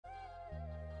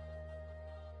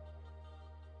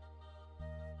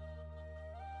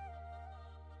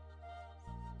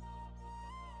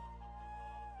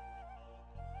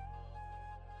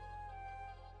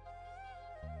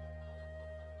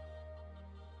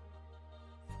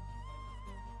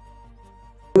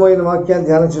వాక్యాన్ని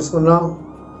ధ్యానం చేసుకున్నాం.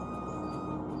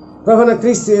 ప్రభువైన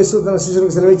క్రీస్తు యేసు తన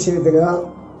శిష్యులకు సెలవిచ్చిన రీతిగా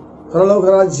పరలోక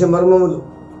రాజ్య మర్మములు,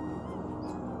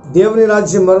 దేవుని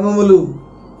రాజ్య మర్మములు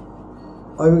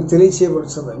అవి మీకు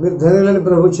తెలియచేయబడుతున్నాయి. మీరు ధన్యులని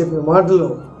ప్రభు చెప్పిన మాటలు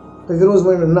ప్రతిరోజు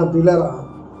మనం విన్నాం. పిల్లరా,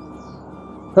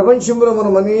 ప్రపంచంలో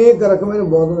మనం అనేక రకమైన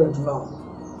బోధనలు వింటున్నాం.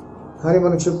 కానీ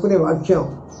మనం చెప్పుకునే వాక్యం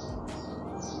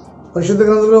పరిశుద్ధ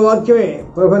గ్రంథంలో వాక్యమే.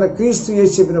 ప్రభువైన క్రీస్తు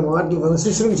యేసు చెప్పిన మాటలు, మన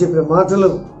శిష్యులకు చెప్పిన మాటలు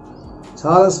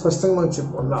చాలా స్పష్టంగా మనం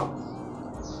చెప్పుకున్నాం.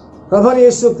 ప్రభువైన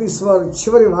యేసు క్రీస్తు వారు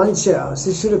చివరి వాంఛ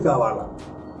శిష్యులు కావాలా.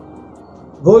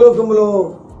 భూలోకంలో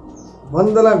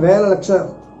వందల వేల లక్షల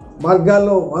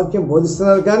మార్గాల్లో వాక్యం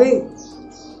బోధిస్తున్నారు. కానీ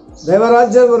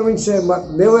దైవరాజ్యాన్ని వర్మించే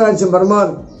దేవరాజ్య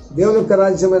మర్మాలు, దేవుని యొక్క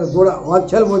రాజ్యమైన కూడా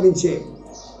వాక్యాలు బోధించే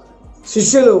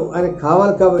శిష్యులు ఆయన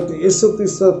కావాలి. కాబట్టి యేసు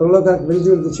క్రీస్తు పరలోకానికి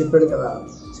వెళ్తూ చెప్పాడు కదా,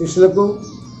 శిష్యులకు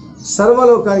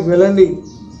సర్వలోకానికి వెళ్ళండి,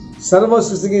 సర్వ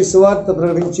సృష్టికి సువార్త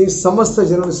ప్రకటించి సమస్త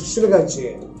జనులు శిష్యులుగా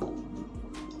చేయండి.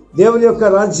 దేవుని యొక్క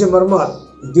రాజ్య మర్మాలు,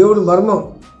 దేవుడు మర్మం,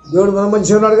 దేవుడు మన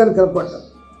మధ్య ఉన్నాడు కానీ కనపడ్డాడు.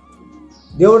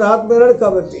 దేవుడు ఆత్మ ఉన్నాడు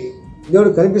కాబట్టి దేవుడు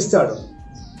కనిపిస్తాడు.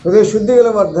 హృదయ శుద్ధి గల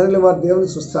వారు ధనుల వారు దేవుని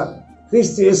చూస్తారు.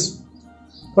 క్రీస్తు యేసు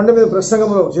కొండ మీద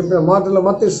ప్రసంగంలో చెప్పిన మాటల్లో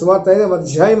మత్తయి సువార్త 5వ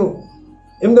అధ్యాయము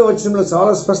 8వ వచనంలో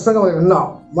చాలా స్పష్టంగా మనం విన్నాం.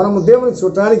 మనము దేవుని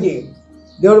చూడటానికి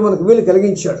దేవుడు మనకు వీలు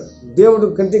కలిగించాడు. దేవుడు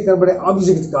కంటికి కనబడే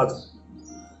ఆబ్జెక్ట్ కాదు,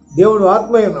 దేవుడు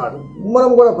ఆత్మ ఉన్నాడు. మనం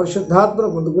కూడా పరిశుద్ధాత్మను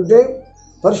పొందుకుంటే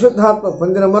పరిశుద్ధాత్మ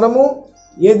పొందిన మనము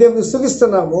ఏ దేవుని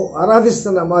స్తుతిస్తున్నామో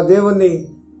ఆరాధిస్తున్నామో ఆ దేవుణ్ణి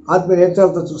ఆత్మ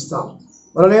నేత్రాలతో చూస్తాం,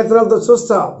 మన నేత్రాలతో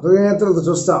చూస్తాం, హృదయ నేత్రాలతో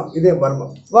చూస్తాం. ఇదే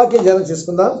మర్మం. వాక్యం ధ్యానం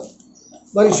చేసుకుందాం.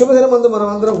 మరి శుభదినం మందు మనం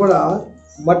అందరం కూడా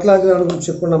మట్లాదివారం గురించి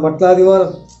చెప్పుకున్నాం.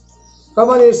 మట్లాదివారం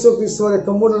ప్రభువైన యేసు క్రీస్తు వారి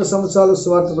యొక్క 3 సంవత్సరాలు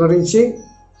సువార్త ప్రకటించి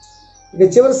ఇక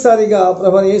చివరిసారిగా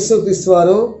ప్రభువైన యేసు క్రీస్తు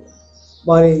వారు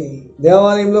వారి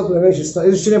దేవాలయంలో ప్రవేశిస్తారు.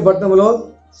 యెరూషలేము పట్టణంలో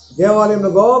దేవాలయంలో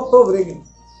గొప్ప ఊరేగింపు.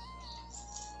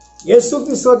 యేసు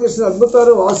క్రీస్తు వారు చేసిన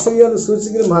అద్భుతాలు, ఆశ్చర్యాలు,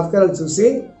 సూచనలు, మహత్కారాలు చూసి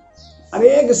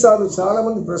అనేక సార్లు చాలా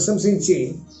మంది ప్రశంసించి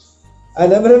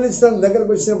ఆయన అభినందించడానికి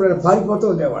దగ్గరకు వచ్చినప్పుడు ఆయన పారిపోతూ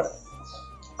ఉండేవాడు.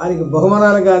 ఆయనకి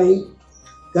బహుమానాలు కానీ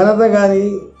ఘనత కానీ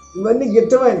ఇవన్నీ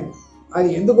గిట్టమైనవి. ఆయన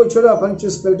ఎందుకు వచ్చాడో ఆ పని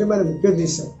చూసుకెళ్ళటం ఆయన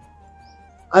ముఖ్యోద్దేశం.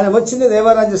 ఆయన వచ్చిన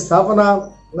దేవారాజ్య స్థాపన,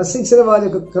 నశించిన వారి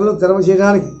యొక్క కళ్ళు తెరవ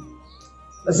చేయడానికి,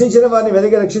 నశించిన వారిని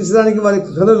వెలిగి రక్షించడానికి, వారి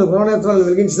యొక్క కనులు మనోనేత్రాలను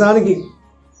వెలిగించడానికి,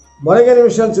 మొరగైన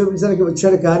విషయాలు చూపించడానికి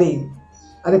వచ్చాడు. కానీ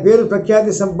ఆయన పేరు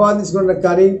ప్రఖ్యాతి సంపాదించుకోవడానికి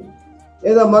కానీ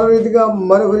లేదా మరొక రీతిగా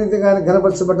ఆయన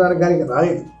ఘనపరచబడడానికి కానీ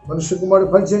రాలేదు. మనుష్య కుమారుడు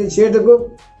పరిచర్య చేయటకు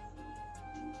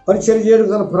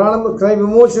తన ప్రాణము క్రయ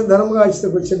విమోచన ధర్మంగా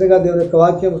ఇచ్చటకు వచ్చినట్టుగా దేవుని యొక్క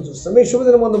వాక్యం చూస్తాం. ఈ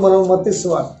శుభదిన ముందు మనం మత్తయి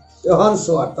సువార్త, యోహాను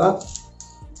సువార్త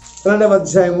 12వ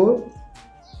అధ్యాయము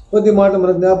కొద్ది మాట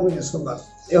మనం జ్ఞాపకం చేసుకుందాం.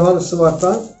 యోహాను సువార్త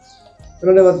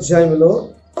 12వ అధ్యాయంలో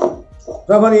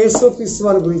ప్రభువైన యేసు క్రీస్తు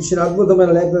వారి గురించిన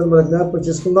అద్భుతమైన లేఖనాన్ని మనం జ్ఞాపకం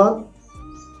చేసుకుందాం.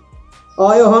 ఆ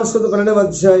యోహాను సువార్త 12వ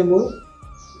అధ్యాయము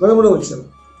 13వ వచనం.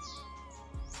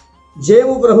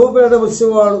 జయము ప్రభువు పేరిట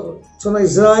వచ్చేవాడు చున్న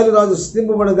ఇజ్రాయేలు రాజు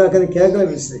స్తుతింపబడగా కానీ కేకలు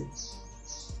వేసినాయి.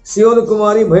 సీయోను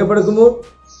కుమారి భయపడకుము,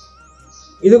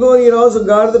 ఇదిగో ఈ రాజు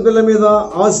గాడిద పిల్ల మీద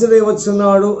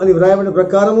ఆశ్రయవచ్చున్నాడు అని వ్రాయబడిన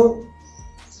ప్రకారము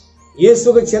యేసు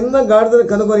ఒక చిన్న గాడిదను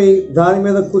కనుగొని దాని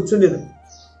మీద కూర్చుండెను.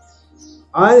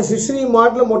 ఆయన శిష్యులు ఈ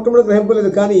మాటలు మొట్టమొదటి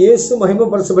గ్రహింపలేదు. కానీ యేసు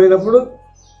మహిమపరచబడినప్పుడు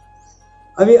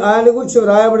అవి ఆయన గురించి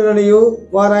వ్రాయబడిననియు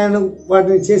వారు ఆయన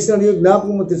వాటిని చేసిననియు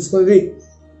జ్ఞాపకము తెచ్చుకున్నది.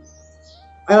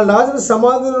 ఆయన రాజుల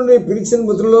సమాధి నుండి పిలిచిన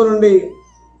ముద్రలో నుండి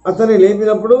అతన్ని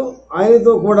లేపినప్పుడు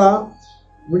ఆయనతో కూడా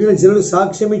విడిన జనులు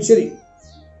సాక్ష్యం ఇచ్చిరి.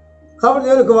 కాబట్టి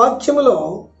దేవుని యొక్క వాక్యములో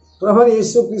ప్రభువైన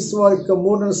యేసు క్రీస్తు వారి యొక్క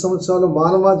 3 సంవత్సరాలు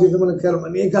మానవాతీతమైన కేవలం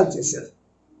అనేకాలు చేశాడు.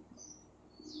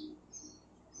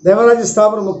 దేవరాజ్య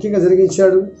స్థాపన ముఖ్యంగా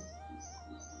జరిగించాడు.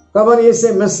 ప్రభువైన యేసే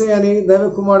మెస్సయ్య అని, దైవ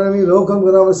కుమారుడని,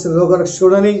 లోకంకు రావాల్సిన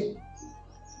లోకరక్షకుడని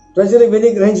ప్రజలు విని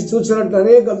గ్రహించి చూసినట్లు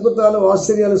అనేక అద్భుతాలు,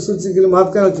 ఆశ్చర్యాలు, సూచనలు,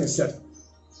 మహత్కారాలు చేశాడు.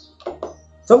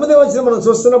 9వ వచనం మనం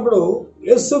చూస్తున్నప్పుడు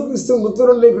యేసు క్రీస్తు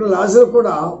మృతులను లేపిన లాజరు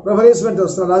కూడా ప్రభువైన యేసు వెంట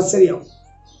వస్తున్నాడు. ఆశ్చర్యం.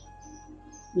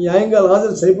 న్యాయంగా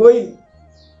లాజరు చనిపోయి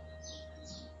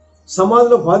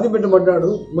సమాధిలో పాతి పెట్టబడ్డాడు.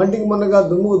 మంటికి మొన్నగా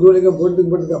దుమ్ము ధూళిగా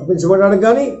బొట్టుకు అప్పించబడ్డాడు.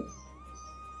 కానీ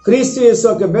క్రీస్తు యేసు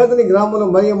ఒక బేతని గ్రామంలో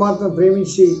మరియ మాత్రం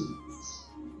ప్రేమించి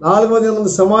 4వ దినం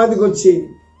ముందు సమాధికి వచ్చి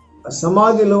ఆ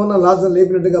సమాధిలో ఉన్న లాజరు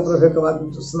లేపినట్టుగా ప్రభు యొక్క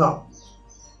వాక్యం చూస్తున్నాం.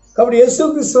 కాబట్టి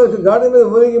యేసు క్రీస్తు యొక్క గాడి మీద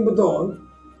ఊరేగింపుతో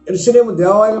యెరూషలేము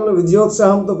దేవాలయంలో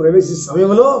విద్యోత్సాహంతో ప్రవేశించే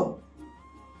సమయంలో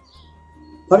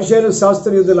పరిసయ్యులు,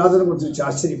 శాస్త్రులు, యూదులు లాజరును గురించి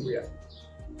ఆశ్చర్యపోయారు.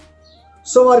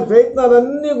 సో వారి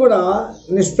ప్రయత్నాలన్నీ కూడా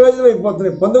నిష్ప్రయోజనం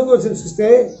అయిపోతున్నాయి. 19వ వచనం చూస్తే,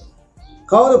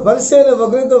 కావున పరిసయ్యుల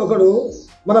ఒకరితో ఒకడు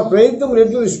మన ప్రయత్నం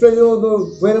ఎట్లు నిష్ప్రయోజనం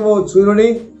పోయినవో చూడని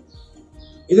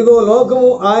ఇదిగో లోకము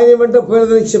ఆయన వెంట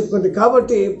పోయినదని చెప్పుకుంది.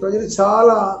 కాబట్టి ప్రజలు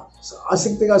చాలా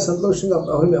ఆసక్తిగా సంతోషంగా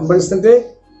ప్రభువుని వెంబడిస్తుంటే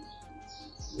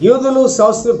యూదులు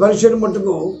శాస్త్రులు పరిచయం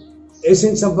మట్టుకు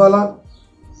యేసుని చంపాలా,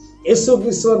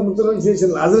 యేసుక్రీస్తు వారి మృతులను చేసిన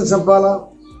లాజరును చంపాలా,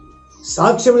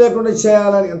 సాక్ష్యం లేకుండా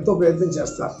చేయాలని ఎంతో ప్రయత్నం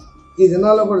చేస్తారు. ఈ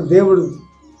దినాల్లో కూడా దేవుడు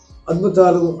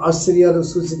అద్భుతాలు, ఆశ్చర్యాలు,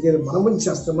 సూచక్రియలు మన ముందు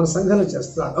చేస్తాడు, మన సంఘంలో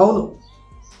చేస్తున్నాడు. అవును,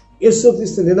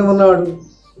 యేసుక్రీస్తు నిన్న ఉన్నాడు,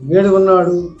 నేడు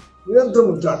ఉన్నాడు, నిరంతరం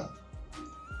ఉంటాడు.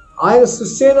 ఆయన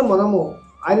సృష్టి అయిన మనము,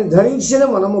 ఆయన ధరించిన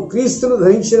మనము, క్రీస్తును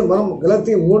ధరించిన మనము.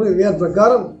 గలతీ 3:20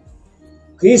 ప్రకారం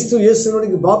క్రీస్తు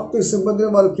యేసులోనికి బాప్తిసం పొందిన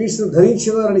వారు క్రీస్తును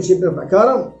ధరించినారని చెప్పిన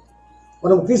ప్రకారం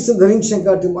మనం క్రీస్తును ధరించాం.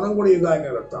 కాబట్టి మనం కూడా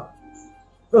యుగాయగలుగుతాం.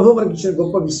 ప్రభు మనకి ఇచ్చిన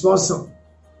గొప్ప విశ్వాసం,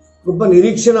 గొప్ప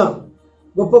నిరీక్షణ,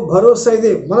 గొప్ప భరోసా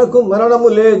ఇదే. మనకు మరణము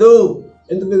లేదు.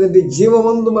 ఎందుకంటే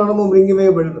జీవమందు మరణము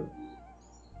మృంగివేయబడదు.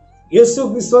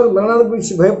 యేసుక్రీస్తు వారు మరణాన్ని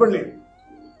గురించి భయపడలేదు.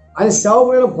 ఆయన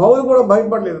సేవకుడైన పౌలు కూడా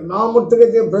భయపడలేదు. నా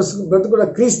మృతుకైతే బ్రతుకుడ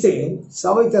క్రీస్తే,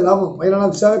 సావైతే లాభం. అయినా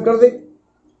నాకు సేవ ఎక్కడిది?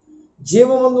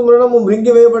 జీవమందు మరణము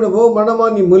మృంగివేయబడవో మరణమా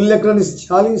నీ ముల్లెక్కడని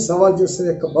చాలి సవాల్ చేస్తున్న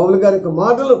యొక్క పౌలు గారి యొక్క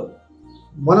మాటలు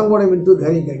మనం కూడా వింటూ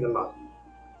ధైర్యం కలిగి ఉన్నాం.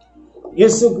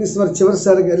 యేసుక్రీస్తు వారు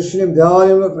చివరిసారిగా యెరూషలేము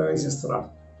దేవాలయంలో ప్రవేశిస్తున్నాడు.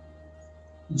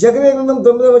 జకర్యా గ్రంథం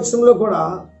 9వ వచనంలో కూడా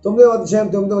 9వ అధ్యాయం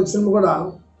 9వ వచనంలో కూడా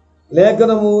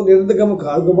లేఖనము నిరర్ధకము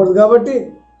కాకపోదు. కాబట్టి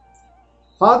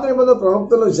పాత నిబంధన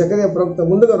ప్రవక్తలో జకర్యా ప్రవక్త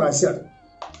ముందుగా రాశాడు,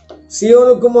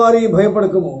 సియోను కుమారి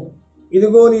భయపడకము,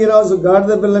 ఇదిగో నీ రాజు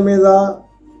గాడిద పిల్ల మీద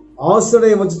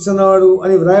ఆసుడై వచ్చుచున్నాడు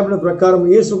అని వ్రాయబడిన ప్రకారం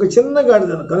యేసు ఒక చిన్న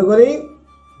గాడిదను కనుగొని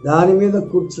దాని మీద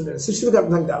కూర్చున్నాడు. శిష్యుడికి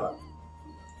అర్థం కాల.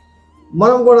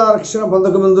 మనం కూడా రక్షణ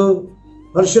పొందకముందు,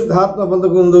 పరిశుద్ధాత్మ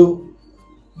పొందకముందు,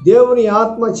 దేవుని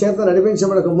ఆత్మ చేత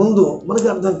నడిపించబడక ముందు మనకు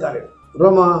అర్థం కాలేదు.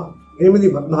 రోమా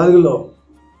 8:14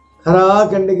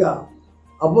 ఖరాఖండిగా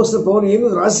అపోస్తలుడు పౌలు ఏమి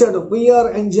రాశాడు? We are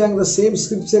enjoying the same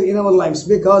scripture in our lives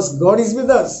because God is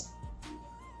with us.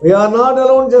 We are not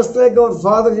alone, just like our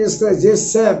Father Jesus Christ just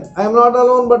said, I am not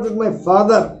alone but with my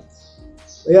Father.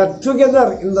 We are together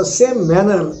in the same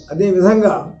manner. అదే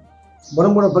విధంగా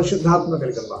మనం కూడా పరిశుద్ధాత్మ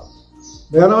కలిగి ఉన్నాం.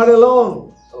 We are not alone.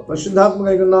 పరిశుద్ధాత్మ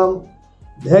కలిగి ఉన్నాం,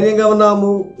 ధైర్యంగా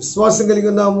ఉన్నాము, విశ్వాసం కలిగి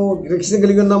ఉన్నాము, నిరీక్షణ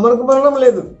కలిగి ఉన్నాము. మనకు మరణం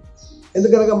లేదు.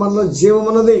 ఎందుకనగా మనలో జీవం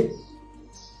ఉన్నది.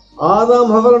 ఆదాం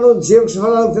హవ్వలను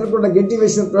జీవక్షఫలాలు తినకుండా గెంటి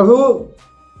వేసిన ప్రభువు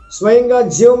స్వయంగా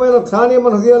జీవమైన తానే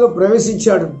మన హృదయాల్లో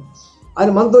ప్రవేశించాడు. ఆయన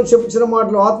మనతో చెప్పుచిన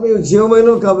మాటలు ఆత్మీయ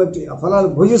జీవమైనవి. కాబట్టి ఆ ఫలాలు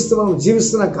భుజిస్తూ మనం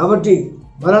జీవిస్తున్నాం. కాబట్టి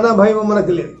మరణ భయం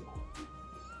మనకు లేదు.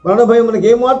 మరణ భయం మనకి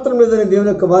ఏమాత్రం లేదని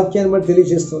దేవుని యొక్క వాక్యాన్ని బట్టి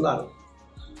తెలియజేస్తున్నారు.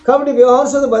 కాబట్టి వ్యవహార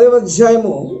 10వ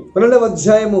అధ్యాయము 12వ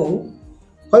అధ్యాయము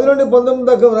 10 నుండి 19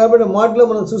 దాకా రాబడిన మాటలో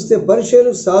మనం చూస్తే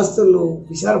పరిచయులు శాస్త్రులు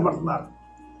విచారపడుతున్నారు.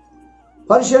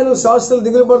 పరిచయులు శాస్త్రులు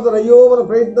దిగులు పడుతారు. అయ్యో, మన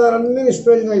ప్రయత్నాలన్నీ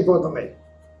నిష్ప్రయోజనం అయిపోతున్నాయి.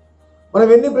 మనం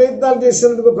ఎన్ని ప్రయత్నాలు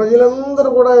చేసినందుకు ప్రజలందరూ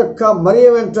కూడా యొక్క మరియ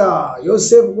వెంట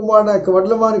యోసేపు కుమారుడు యొక్క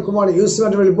వడ్లవాని కుమారుడు యూసుఫ్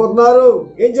వెంట వెళ్ళిపోతున్నారు.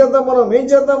 ఏం చేద్దాం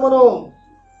మనం?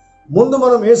 ముందు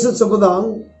మనం యేసుని చంపుదాం,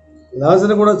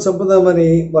 లాజరును కూడా చంపుదామని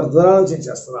వారు దురాలోచన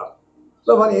చేస్తున్నారు.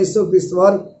 ప్రభువైన యేసుక్రీస్తు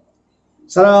వారు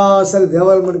సరాసరి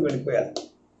దేవాలయం వరకు వెళ్ళిపోయారు.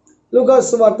 లూకాసు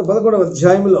సువార్త 11వ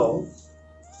అధ్యాయంలో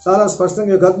చాలా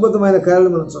స్పష్టంగా ఒక అద్భుతమైన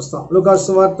కార్యాలను మనం చూస్తాం. లూకాసు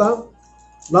సువార్త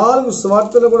 4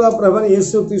 సువార్తలు కూడా ప్రభువైన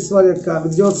యేసుక్రీస్తు వారి యొక్క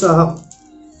విద్యోత్సాహం,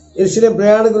 యెరూషలేము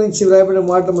ప్రయాణం గురించి వ్రాయబడిన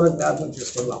మాట మనం జ్ఞాపకం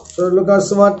చేసుకుందాం. చూడండి, లూకాసు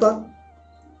సువార్త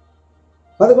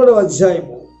 11వ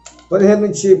అధ్యాయము 15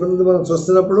 నుంచి 19 మనం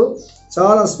చూస్తున్నప్పుడు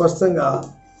చాలా స్పష్టంగా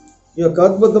ఈ యొక్క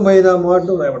అద్భుతమైన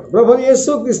మాటలు వ్రాయబడ్డాయి. ప్రభువైన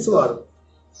యేసుక్రీస్తు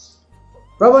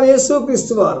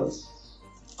వారు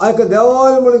ఆ యొక్క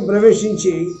దేవాలయంలోకి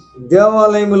ప్రవేశించి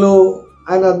దేవాలయంలో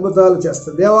ఆయన అద్భుతాలు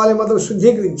చేస్తారు. దేవాలయం మాత్రం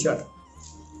శుద్ధీకరించాడు.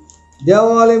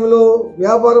 దేవాలయంలో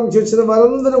వ్యాపారం చేసిన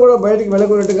వారందరూ కూడా బయటికి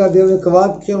వెళ్ళగొన్నట్టుగా దేవుని యొక్క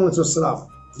వాక్యం చూస్తున్నాం.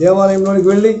 దేవాలయంలోనికి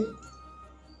వెళ్ళి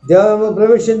దేవాలయంలో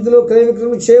ప్రవేశించులో క్రయ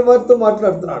విక్రయం చేయవారితో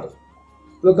మాట్లాడుతున్నాడు.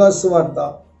 లూకాసు వార్త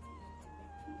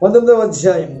 19వ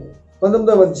అధ్యాయము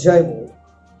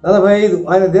 45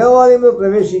 ఆయన దేవాలయంలో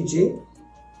ప్రవేశించి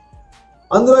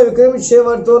అందులో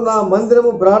విక్రమించేవారితో నా మందిరము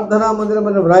ప్రార్థనా మందిరం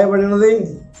అని వ్రాయబడినది,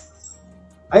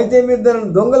 అయితే మీరు దానిని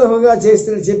దొంగలముగా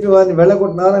చేస్తారని చెప్పి వారిని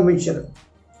వెళ్ళగొట్టడం ఆరంభించారు.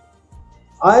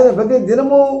 ఆయన ప్రతి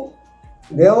దినము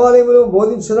దేవాలయంలో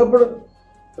బోధించినప్పుడు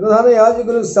ప్రధాన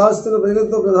యాజకులు శాస్త్రులు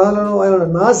ప్రజలతో ప్రధానులను ఆయన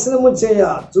నాశనము చేయ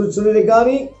చూచుని,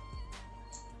 కానీ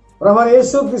ప్రభువైన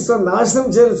యేసుక్రీస్తు నాశనం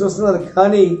చేయాలని చూస్తున్నారు.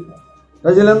 కానీ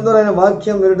ప్రజలందరూ ఆయన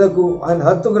వాక్యం వినుటకు, ఆయన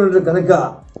హత్తుకున్నట్టు కనుక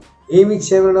ఏమీ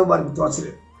చేయడం వారికి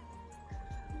తోచలేదు.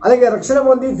 అలాగే రక్షణ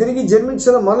పొంది తిరిగి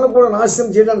జన్మించిన మనల్ని కూడా నాశనం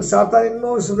చేయడానికి సాతాను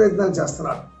ఎన్నో ప్రయత్నాలు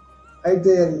చేస్తున్నాడు.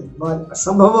 అయితే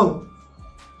అసంభవం,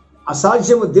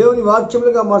 అసాధ్యము. దేవుని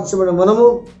వాక్యములుగా మార్చబడిన మనము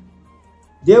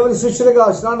దేవుని శిష్యులుగా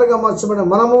స్నాటగా మార్చబడిన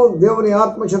మనము దేవుని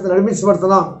ఆత్మ చేత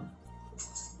నడిపించబడుతున్నాం.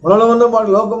 మనలో ఉన్న వాడు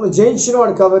లోకంలో జయించిన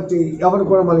వాడు కాబట్టి ఎవరు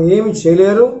కూడా మనం ఏమి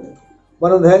చేయలేరు.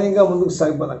 మనం ధైర్యంగా ముందుకు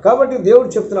సాగిపోతాం. కాబట్టి దేవుడు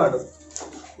చెప్తున్నాడు,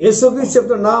 యేసుక్రీస్తు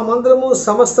చెప్తున్నాడు, నా మందిరము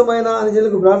సమస్తమైన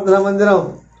అన్యజనులకు ప్రార్థనా మందిరం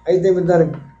అయితే మీరు దాన్ని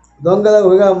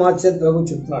దొంగలుగా మార్చేది ప్రభు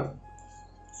చెప్తున్నాడు.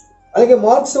 అలాగే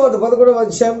మార్క్స్ వార్త 11వ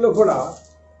అధ్యాయంలో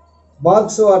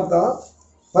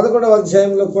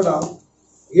కూడా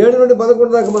 7 నుండి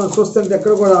 11 దాకా మనం చూస్తుంటే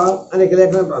ఎక్కడ కూడా అనేక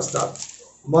లేఖనాలు రాస్తారు.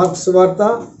 మార్క్స్ వార్త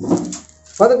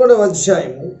 11వ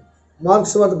అధ్యాయము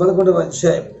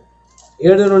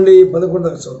 7 నుండి 11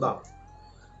 దాకా చూద్దాం.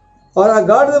 వారు ఆ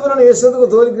గాడిద పిల్లను యేసుకు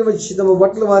తోలికి వచ్చి తమ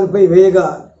బట్టలు వారిపై వేయగా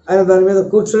ఆయన దాని మీద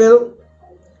కూర్చునేరు.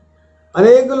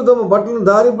 అనేకులు తమ బట్టలను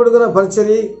దారి పొడుగున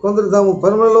పరిచరి, కొందరు తాము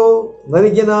పనులలో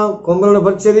నరికిన కొమ్మలను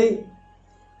పరిచరి,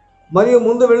 మరియు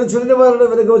ముందు వెళ్ళుచుండిన వారిని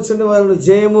వెనుక వచ్చిన వారిని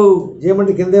జయము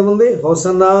అంటే కిందేముంది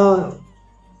హోసన్నా,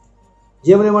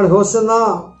 జయమనేవాడు హోసన్నా,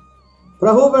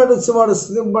 ప్రభు పేట వచ్చేవాడు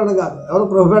స్తుతింపబడగా. ఎవరు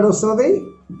ప్రభు పేట వస్తున్నది?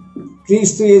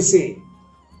 క్రీస్తు యేసు,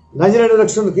 నజరేయుడు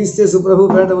రక్షకుడు క్రీస్తు యేసు ప్రభు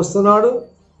పేట వస్తున్నాడు.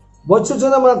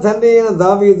 వచ్చుచున్న మన తండ్రి అయిన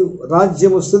దావీదు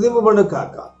రాజ్యము స్తుతింపబడును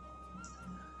కాక.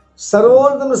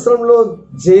 సర్వోన్నత స్థలంలో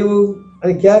జయము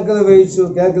అని కేకలు వేయచ్చు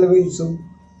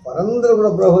వారందరూ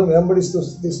కూడా ప్రభువుని వెంబడిస్తూ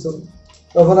స్తుతిస్తూ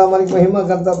ప్రభునామానికి మహిమ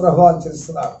ఘనత ప్రభావం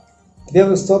చేస్తున్నారు.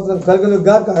 దేవుని స్తోత్రం కలుగును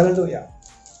గాక. హల్లెలూయా.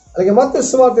 అలాగే మత్తయి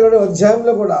సువార్త 7వ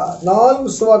అధ్యాయంలో కూడా 4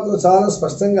 సువార్తలు చాలా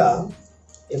స్పష్టంగా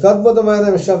ఒక అద్భుతమైన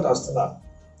విషయాలు రాస్తున్నారు.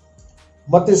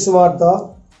 మత్తయి సువార్త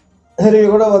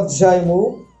 7వ అధ్యాయము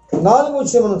 4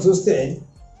 వచ్చి మనం చూస్తే,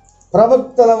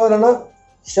 ప్రవక్తల వలన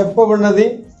చెప్పబడినది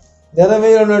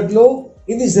నెరవేరినట్లు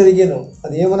ఇది జరిగెను.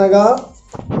 అది ఏమనగా,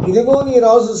 ఇదిగో నీ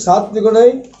రాజు సాత్వికుడై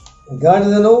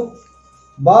గాడిదను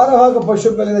భారవాహక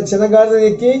పశువు కలిగిన చిన్న గాడిదను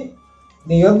ఎక్కి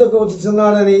నీ యొద్దకు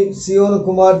వచ్చుచున్నాడని సీయోను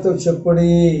కుమార్తెతో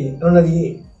చెప్పుడి అన్నది.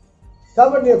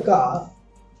 కాబట్టి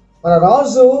మన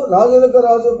రాజులకు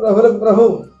రాజు ప్రభులకు ప్రభు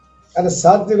ఆయన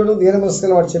సాత్వికుడు,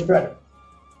 దీనమనస్కులు వాడు చెప్పాడు.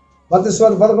 మత్తయి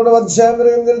సువార్త 11వ అధ్యాయం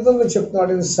 28 చెప్తున్నాడు,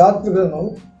 నేను సాత్వికులను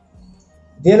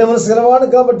దీనమనస్సు గలవాడు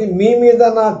కాబట్టి మీ మీద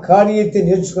నా కాడి ఎత్తి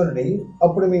నేర్చుకోండి,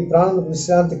 అప్పుడు మీ ప్రాణానికి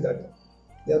విశ్రాంతి కలగదు.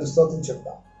 దేవుని స్తోత్రం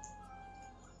చెప్తాం.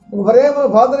 మన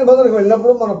పాత నిబంధనకు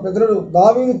వెళ్ళినప్పుడు మన పితరుడు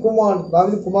దావీదు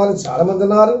కుమారులు చాలా మంది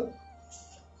ఉన్నారు.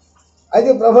 అయితే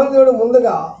ప్రభువు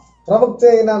ముందుగా ప్రవక్త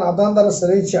అయిన నాతాను ద్వారా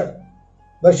సెలవిచ్చాడు,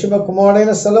 బత్షెబ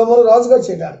కుమారుడైన సొలొమోను రాజుగా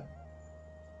చేయడానికి.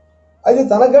 అయితే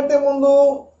తనకంటే ముందు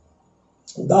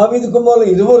దావీదు కుమారులు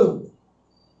 2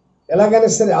 ఎలాగైనా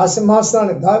సరే ఆ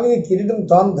సింహాసనాన్ని దావీదు కిరీటం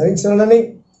తాను ధరించాలని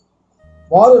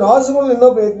వారు రాజులను ఎన్నో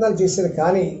ప్రయత్నాలు చేశారు.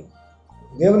 కానీ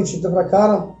దేవుని చిత్త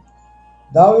ప్రకారం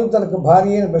దావీదు తనకు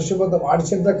భార్య అయిన బత్షెబతో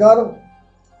ఆడిచిన ప్రకారం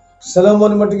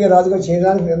సొలొమోను మట్టుకే రాజుగా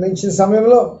చేయడానికి నిర్ణయించిన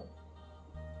సమయంలో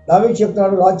దావీదు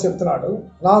చెప్తున్నాడు, రాజు చెప్తున్నాడు,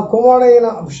 నా కుమారుడైన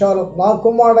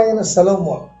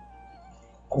సొలొమోను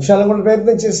అంశాలను కూడా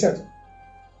ప్రయత్నం చేశాడు.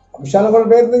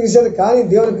 కానీ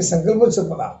దేవునికి సంకల్పం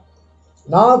చెప్పలా,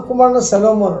 నా కుమారుడు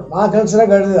సొలొమోను నా కంచన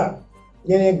గడిద,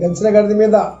 నేను కంచన గడిద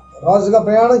మీద రాజుగా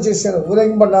ప్రయాణం చేశాను,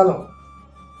 ఊరేగింపడ్డాను.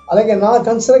 అలాగే నా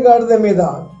కంచన గాడిద మీద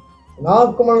నా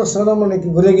కుమారుడు సొలొమోనుకి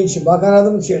ఊరేగించి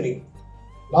బాగానాదం చేయండి.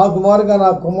 నా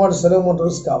కుమారుడు సొలొమోను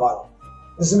రోజు కావాలి.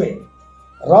 నిజమే,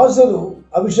 రాజులు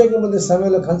అభిషేకం పొందే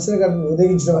సమయంలో కంచన గాడిని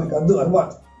ఊరేగించిన వారికి అద్దు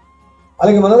అలవాటు.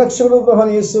 అలాగే మన రక్షకుడు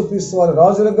ప్రభువైన యేసుక్రీస్తు వారు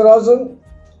రాజులకు రాజు,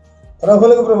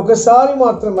 ప్రభువులకు ప్రభు. ఒకసారి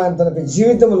మాత్రం ఆయన తన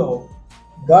జీవితంలో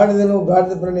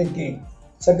గాడిద పిల్లనికి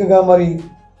చక్కగా మరి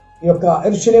ఈ యొక్క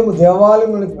యెరూషలేము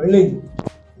దేవాలయంలోకి వెళ్ళి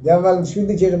దేవాలయం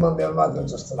శుద్ధి చేయడం మనం దేవాలయం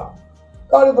చూస్తున్నాం.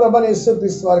 కాబట్టి ప్రభువైన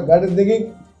యేసుక్రీస్తు వారు గాడిద దిగి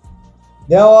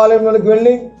దేవాలయంలోకి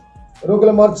వెళ్ళి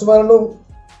రూకుల మార్చువారును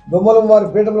బొమ్మలం వారి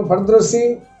పీఠంలో పడద్రోసి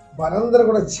వారందరూ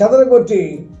కూడా చెదరగొట్టి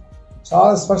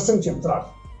చాలా స్పష్టంగా చెప్తున్నాడు,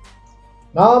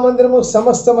 నా మందిరము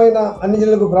సమస్తమైన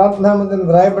అన్యజనులకు ప్రార్థనా మందిరం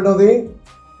రాయబడినది,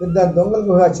 దాన్ని దొంగల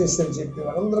గుహ చేసి చెప్పి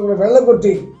వారందరూ కూడా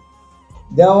వెళ్ళగొట్టి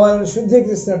దేవాలయాన్ని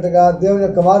శుద్ధీకరిస్తున్నట్టుగా దేవుని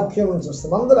యొక్క వాక్యం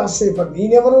చూస్తాం. అందరూ ఆశ్చర్యపడి,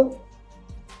 ఈయనెవరు?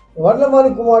 వడ్లమాని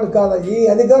కుమారుడు కాదా? ఈ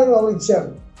అధికారం ఎవరు ఇచ్చారు?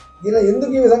 ఈయన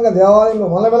ఎందుకు ఈ విధంగా దేవాలయంలో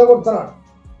మనల్ని వెలగొడుతున్నాడు?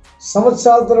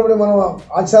 సంవత్సరాల తరబడి మనం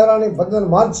ఆచారాన్ని పద్ధతిని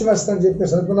మార్చివేస్తామని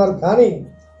చెప్పేసి అనుకున్నారు. కానీ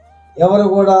ఎవరు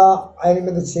కూడా ఆయన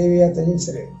మీద చేయ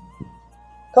తెలియచలేదు.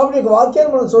 కాబట్టి ఈ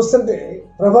వాక్యాన్ని మనం చూస్తుంటే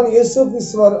ప్రభువైన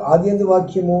యేసుక్రీస్తు వారు ఆదియందు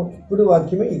వాక్యము, ఇప్పుడు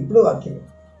వాక్యమే, ఇప్పుడు వాక్యమే.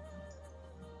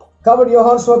 కాబట్టి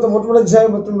యోహాను సువార్త 1వ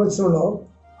అధ్యాయం 19వ వచనంలో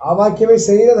ఆ వాక్యమే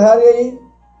శరీరధారి అయి,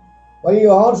 మరియు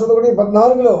యోహాను సువార్త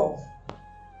 1:14లో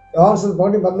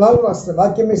రాస్తున్న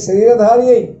వాక్యమే శరీరధారి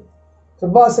అయి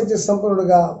కృపాసత్య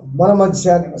సంపన్నుడుగా మన మధ్య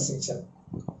నివసించారు.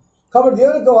 కాబట్టి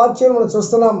దేవుని యొక్క వాక్యాన్ని మనం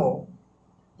చూస్తున్నాము.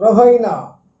 ప్రభు అయిన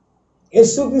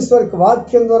యేసుక్రీస్తు వారి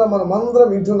వాక్యం ద్వారా మనం అందరం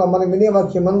వింటున్నాం. మనం వినే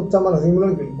వాక్యం అంతా మన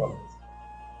హృదయంలోకి వెళ్ళిపోతుంది.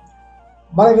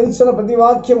 మనం వినిస్తున్న ప్రతి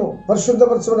వాక్యము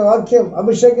పరిశుద్ధపరచబడే వాక్యం,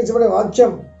 అభిషేకించబడే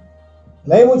వాక్యం,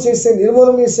 లయము చేసే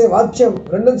నిర్మూలన చేసే వాక్యం,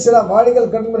 రెండంచెల బాడిగలు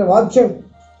కట్టుకునే వాక్యం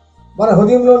మన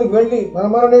హృదయంలోనికి వెళ్ళి మన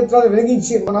మనోనేత్రాలు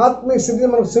వెలిగించి మన ఆత్మీయ స్థితిని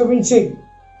మనకు చూపించి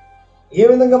ఏ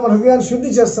విధంగా మన హృదయాన్ని శుద్ధి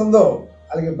చేస్తుందో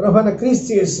అలాగే ప్రభువైన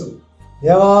క్రీస్తు యేసు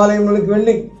దేవాలయంలోకి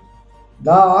వెళ్ళి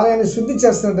ఆలయాన్ని శుద్ధి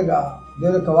చేస్తున్నట్టుగా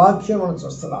దేవుని యొక్క వాక్యం మనం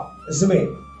చూస్తున్నాం. నిజమే,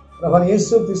 ప్రభువైన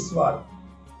యేసు క్రీస్తు వారు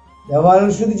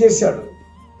దేవాలయాన్ని శుద్ధి చేశాడు.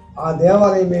 ఆ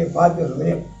దేవాలయమే పాపి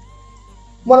హృదయం.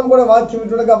 మనం కూడా వాక్యం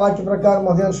వింటుండగా వాక్య ప్రకారం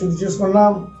హృదయాన్ని శుద్ధి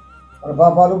చేసుకున్నాం. మన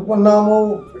పాపాలు ఒప్పుకున్నాము,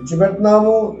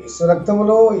 విడిచిపెట్టినాము. యేసు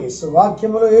రక్తములో, యేసు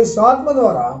వాక్యములో, యేసు ఆత్మ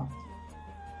ద్వారా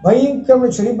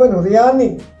భయంకరమైన చెడిపోయిన హృదయాన్ని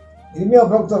ఇర్మియా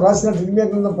ప్రవక్త రాసినట్టు ఇర్మియా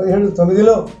గ్రంథం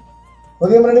 17:9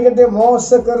 హృదయం ఎందుకంటే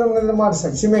మోసకరమైన మాట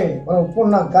సత్యమే, మనం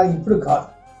ఒప్పుకున్నాం, కానీ ఇప్పుడు కాదు.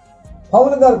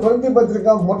 పౌలు గారు కొరింథీ పత్రిక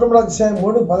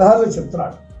 1:3-16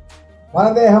 చెప్తున్నాడు, మన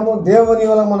దేహము దేవుని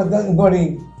వల్ల మనకు బడి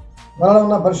మనలో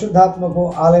ఉన్న పరిశుద్ధాత్మకు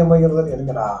ఆలయమై ఉన్నదని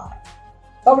ఎరుగరా.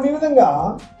 కాబట్టి ఈ విధంగా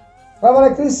ప్రభువైన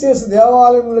క్రీస్తు యేసు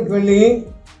దేవాలయంలోకి వెళ్ళి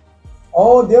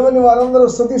దేవుని వారందరూ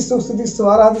స్తుతిస్తూ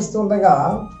ఆరాధిస్తూ ఉండగా,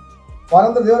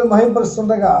 వారందరూ దేవుని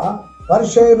మహింపరుస్తుండగా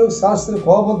పరిసయ్యులు శాస్త్రులు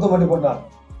కోపంతో మండిపడ్డారు.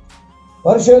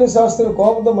 పరిసయ్యులు శాస్త్రులు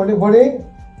కోపంతో మండిపడి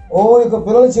ఇక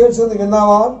పిల్లలు చేర్చుంది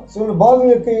విన్నావా? చూడండి,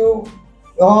 బాల్యు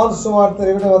యోహాను సువార్త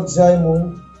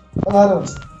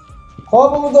 2:16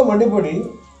 కోపంతో మండిపడి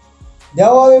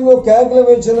దేవాలయంలో కేకలు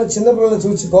వేసిన చిన్నపిల్లలు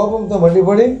చూసి కోపంతో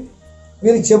మండిపడి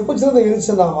మీరు చెప్పుచున్నది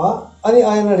వినుచున్నావా అని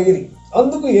ఆయన అడిగిరి.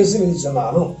 అందుకు యేసు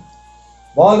వినుచున్నాను.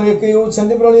 బాలు యొక్కయు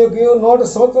చంటి పిల్లల యొక్కయు 100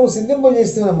 సంవత్సరం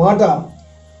సిద్ధింపజేస్తున్న మాట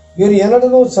మీరు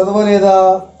ఎన్నడూ చదవలేదా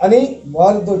అని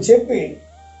వారితో చెప్పి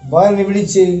వారిని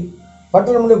విడిచి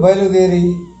పట్టణం నుండి బయలుదేరి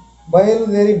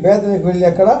బేతనికి వెళ్ళి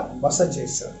అక్కడ బస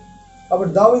చేశాడు.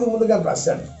 కాబట్టి దావీదు ముందుగా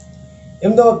రాశాడు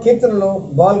 8వ కీర్తనలో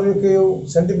బాలు యొక్కయు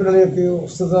చంటి పిల్లల యొక్కయు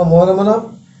స్తుతుల మూలమున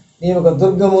నేను ఒక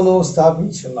దుర్గమును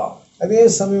స్థాపించున్నావు. అదే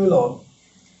సమయంలో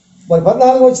మరి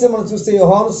 14 వచ్చిన మనం చూస్తే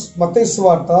మత్తయి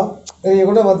సువార్త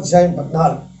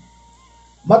 1:14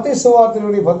 మత్తయి సువార్త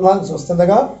 14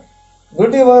 చూస్తుండగా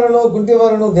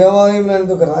గుడ్డివారును దేవాలయంలో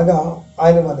ఎందుకు రాగా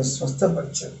ఆయన వారిని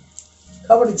స్వస్థపరిచాడు.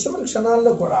 కాబట్టి చివరి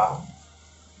క్షణాల్లో కూడా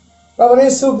ప్రభువైన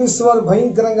యేసు క్రీస్తు వారు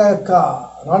భయంకరంగా యొక్క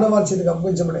రాణవారి చేతికి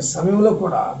అప్పగించబడే సమయంలో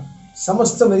కూడా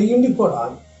సమస్తం ఎరిగిండి కూడా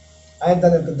ఆయన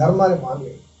తన యొక్క ధర్మాన్ని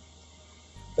మానలేదు.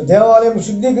 దేవాలయం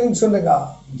శుద్ధీకరించుండగా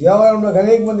దేవాలయంలో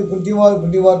అనేక మంది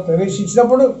గుడ్డివారు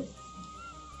ప్రవేశించినప్పుడు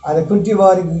ఆయన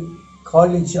గుడ్డివారికి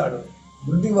కాళ్ళు ఇచ్చాడు.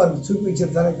 గుడ్డివారికి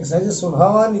చూపించాడు తన యొక్క సహజ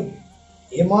స్వభావాన్ని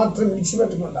ఏమాత్రం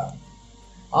విడిచిపెట్టకుండా.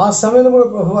 ఆ సమయంలో కూడా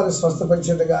ప్రభువారిని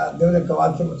స్వస్థపరిచేట్టుగా దేవుని యొక్క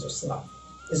వాక్యం చూస్తున్నాం.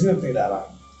 నిజమే ప్రియులారా,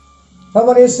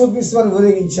 ప్రభువైన యేసు క్రీస్తు వారిని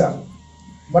ఊరేగించారు,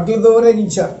 బట్టలతో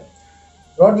ఊరేగించారు.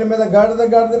 రోడ్ల మీద గాడిద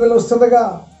వెళ్ళి వస్తుండగా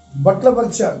బట్టలు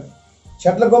పరిచారు,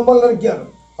 చెట్ల కొమ్మలు నరికారు,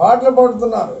 పాటలు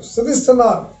పాడుతున్నారు,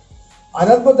 స్తుతిస్తున్నారు. ఆయన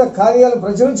అద్భుత కార్యాలు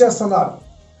ప్రచురణ చేస్తున్నారు.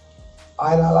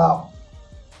 ఆయన అలా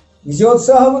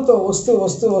విజయోత్సాహంతో వస్తూ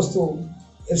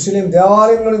యెరూషలేము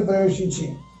దేవాలయంలోకి ప్రవేశించి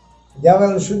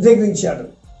దేవాలయాన్ని శుద్ధీకరించాడు.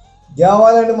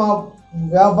 దేవాలయాన్ని మా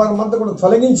వ్యాపారం అంతా కూడా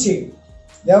తొలగించి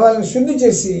దేవాలయాన్ని శుద్ధి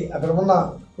చేసి అక్కడ ఉన్న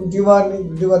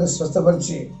గుడ్డివారిని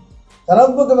స్వస్థపరిచి తన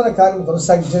అద్భుతమైన కార్యం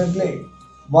కొనసాగించినట్లే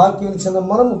వాక్యం చెందిన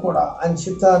మనము కూడా ఆయన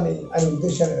చిత్తాన్ని, ఆయన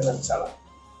ఉద్దేశాన్ని నెరవేర్చాలి.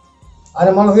 ఆయన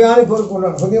మన హృదయాన్ని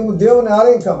కోరుకున్నాడు. హృదయం దేవుని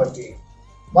ఆలయం కాబట్టి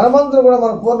మనమందరూ కూడా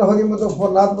మన పూర్ణ హృదయంతో,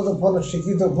 పూర్ణ ఆత్మతో, పూర్ణ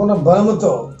శక్తితో, పూర్ణ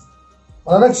బలముతో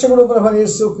మన రక్షకుడు ప్రభువైన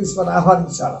యేసు క్రీస్తుని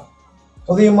ఆహ్వానించాలి.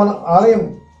 హృదయం మన ఆలయం,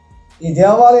 ఈ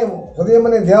దేవాలయం, హృదయం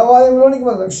అనే దేవాలయంలోనికి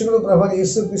మన రక్షకుడు ప్రభువైన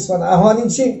యేసు క్రీస్తుని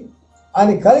ఆహ్వానించి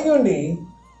ఆయన కలిగి ఉండి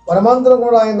మనమందరం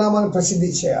కూడా ఆయన నామాన్ని ప్రసిద్ధి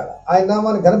చేయాలి, ఆయన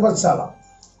నామాన్ని కనపరచాలి,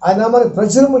 ఆయన నామాన్ని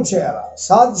ప్రచురము చేయాలి.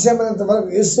 సాధ్యమైనంత వరకు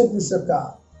యేసు క్రీస్తు యొక్క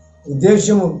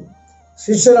ఉద్దేశము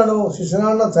శిష్యులను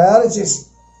తయారు చేసి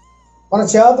మన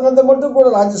చేతనంత మట్టు కూడా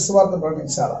రాజ్య సువార్త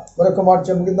ప్రకటించాలి. మరొక మాట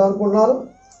చెప్పుకుందాం అనుకుంటున్నాను.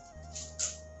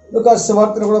 లూకాసు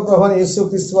సువార్తను కూడా ప్రభువైన యేసు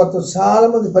క్రీస్తు వారితో చాలా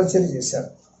మంది పరిచయం చేశారు.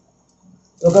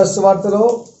 లూకాసు సువార్తలో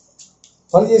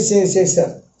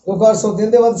చేశారు. లూకాసు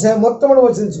 8వ మొట్టమొదటి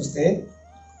వచనం చూస్తే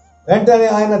వెంటనే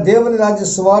ఆయన దేవుని రాజ్య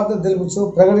సువార్తను తెలుపుచు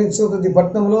ప్రకటించు ప్రతి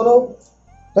పట్టణంలోనూ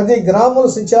ప్రతి గ్రామంలో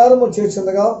సంచారము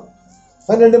చేస్తుండగా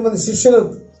 12 మంది శిష్యులు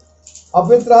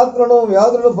అపవిత్రాత్మలను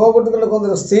వ్యాధులను పోగొట్టుకున్న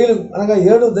కొందరు స్త్రీలు అనగా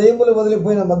 7 దయ్యములు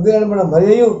వదిలిపోయిన మగ్దలేనబడిన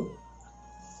మరియయు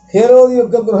హేరోదు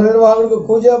యొక్క గృహ నిర్వాహకుడు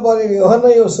కూజా భార్య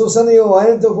యోహన్నయు సూసన్నయు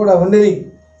ఆయనతో కూడా ఉండేది.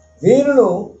 వీరును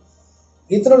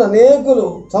ఇతరులు అనేకులు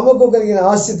తమకు కలిగిన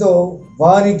ఆస్తితో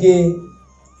వారికి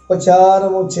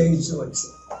ఉపచారము చేయించవచ్చు.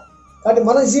 కాబట్టి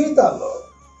మన జీవితాల్లో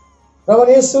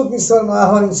ప్రభువైన యేసు క్రీస్తుని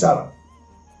ఆహ్వానించాలి.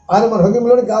 ఆయన మన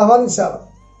హృదయంలోనికి ఆహ్వానించాలి.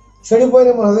 చెడిపోయిన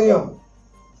మన హృదయం,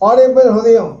 పాడైపోయిన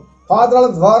హృదయం, పాతాళ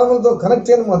ద్వారములతో కనెక్ట్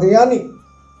అయిన మన హృదయాన్ని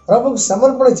ప్రభుకు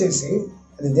సమర్పణ చేసి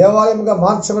అది దేవాలయంగా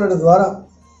మార్చబడడం ద్వారా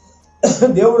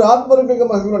దేవుడు ఆత్మరూపంగా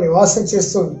మనలో నివాసం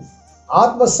చేస్తుంది.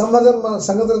 ఆత్మ సంబంధం మన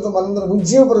సంగతులతో మనందరం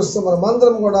ఉజ్జీవపరుస్తూ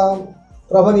మనమందరం కూడా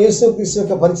ప్రభువైన యేసుక్రీస్తు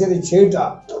యొక్క పరిచర్య చేయుట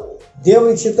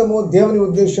దేవుని చిత్తము, దేవుని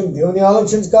ఉద్దేశం, దేవుని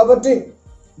ఆలోచన. కాబట్టి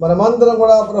మనమందరం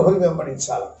కూడా ప్రభువుని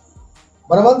వెంబడించాలి,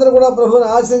 మనమందరం కూడా ప్రభువుని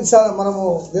ఆచరించాలి. మనము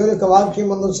దేవుని యొక్క వాక్యం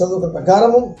ముందు చదువుకున్న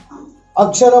ప్రకారము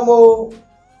అక్షరము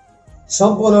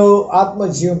చంపును, ఆత్మ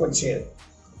జీవింపచేయదు.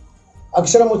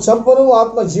 అక్షరము చంపును,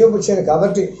 ఆత్మ జీవింపచేయదు.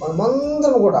 కాబట్టి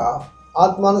మనమందరం కూడా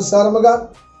ఆత్మానుసారముగా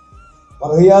మన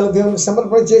హృదయాలు దేవునికి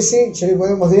సమర్పణ చేసి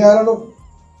చెడిపోయే హృదయాలను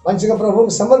మంచిగా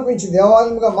ప్రభువుకు సమర్పించి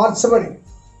దేవాలయంగా మార్చబడి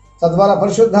తద్వారా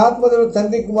పరిశుద్ధాత్మ దేవుడు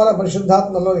తండ్రి కుమార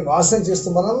పరిశుద్ధాత్మలో నివాసం చేస్తూ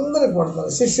మనందరికీ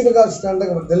పడుతున్నారు శిష్యులుగా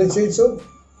స్టాండగా మనం తెలియచేయచ్చు.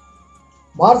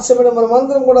 మార్చబడి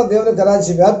మనమందరం కూడా దేవుని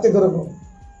రాజ్య వ్యాప్తి కొరకు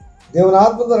దేవుని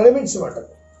ఆత్మతో నడిపించబడ్డారు.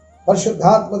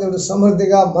 పరిశుద్ధాత్మ దేవుడు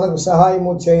సమృద్ధిగా మనకు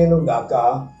సహాయము చేయను గాక.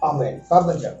 ఆమేన్.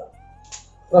 ప్రార్థన చేద్దాం.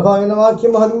 ప్రభా విన్న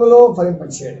వాక్యం మహిమలో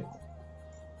ఫలింపచేయండి.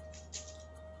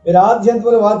 మీరు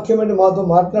ఆధ్యాత్మిక వాక్యం అంటే మాతో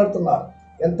మాట్లాడుతున్నారు.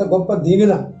 ఎంత గొప్ప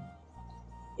దీవెన,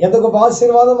 ఎంత గొప్ప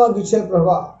ఆశీర్వాదం మాకు ఇచ్చారు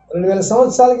ప్రభా. 2000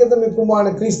 సంవత్సరాల క్రితం మీ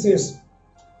కుమారుడు క్రీస్తు యేసు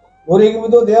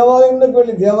ఊరేగింపుతో దేవాలయంలోకి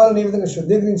వెళ్ళి దేవాలయం ఈ విధంగా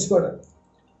శుద్ధీకరించుకోవడం,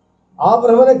 ఆ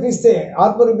ప్రభువైన క్రీస్తే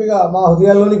ఆత్మరూపిగా మా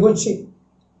హృదయాల్లోనికి వచ్చి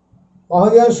మా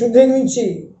హృదయాన్ని శుద్ధీకరించి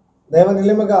దైవ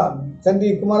నిలయముగా తండ్రి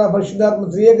కుమార పరిశుద్ధాత్మ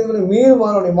త్రియేకతను మీరు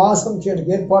మాలో నివాసం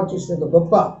చేయడానికి ఏర్పాటు చేసిన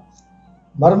గొప్ప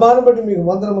మర్మాన్ని బట్టి మీకు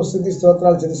వందనము స్తుతి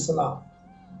స్తోత్రాలు చెల్లిస్తున్నాం.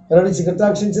 నుంచి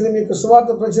కటాక్షించింది మీకు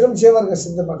సువార్త ప్రచురం చేయవారుగా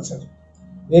సిద్ధపరచండి.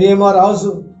 మీరేమా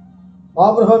రాజు, మా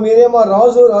ప్రభు మీరేమా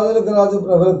రాజు, రాజులకు రాజు,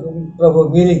 ప్రభు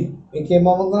మీరే.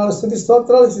 మీకేమో వందనాలు స్తుతి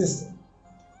స్తోత్రాలు చేస్తాం.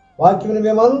 వాక్యం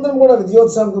మేమందరం కూడా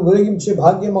విద్యోత్సవానికి ఊరేగించే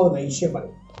భాగ్యం మాకు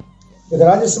దయచేయమని, మీకు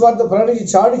రాజస్వార్థ ప్రణించి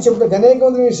చాటి చెప్పుటకు అనేక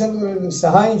మంది విషయాన్ని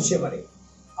సహాయం చేయమని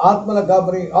ఆత్మల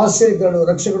కాపరి ఆశ్చర్యకరుడు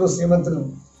రక్షకుడు శ్రీమంతుడు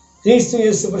క్రీస్తు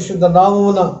యేసు పరిశుద్ధ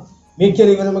నామమున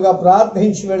మీకెలి వినముగా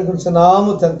ప్రార్థించి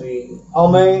వేడుకొంచున్నాము తండ్రి.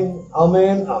 ఆమేన్,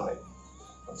 ఆమేన్, ఆమేన్.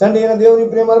 తండ్రి అయిన దేవుని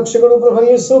ప్రేమ రక్షకుడు ప్రభువైన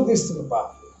యేసు క్రీస్తు కృప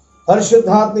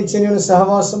పరిశుద్ధాత్మ ఇచ్చిన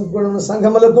సహవాసం కూడా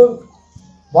సంఘములకు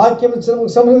వాక్యం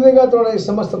సమృద్ధిగా తోడై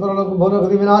సమస్త పరులకు భూలోక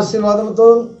దివ్య ఆశీర్వాదముతో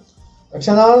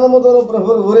రక్షణానందముతో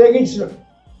ప్రభువును ఊరేగించడం,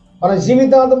 మన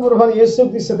జీవితాంతం ప్రభువైన యేసు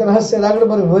క్రీస్తు యొక్క రహస్య రాకడ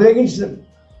మనం ఊరేగించడం,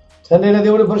 తండ్రి అయిన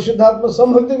దేవుడు పరిశుద్ధాత్మ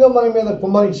సమృద్ధిగా మన మీద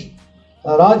కుమ్మరించి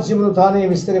రాజ్యమును తానే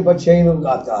విస్తరింపచేయును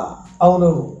గాక.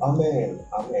 అవును. ఆమేన్,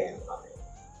 ఆమేన్, ఆమేన్.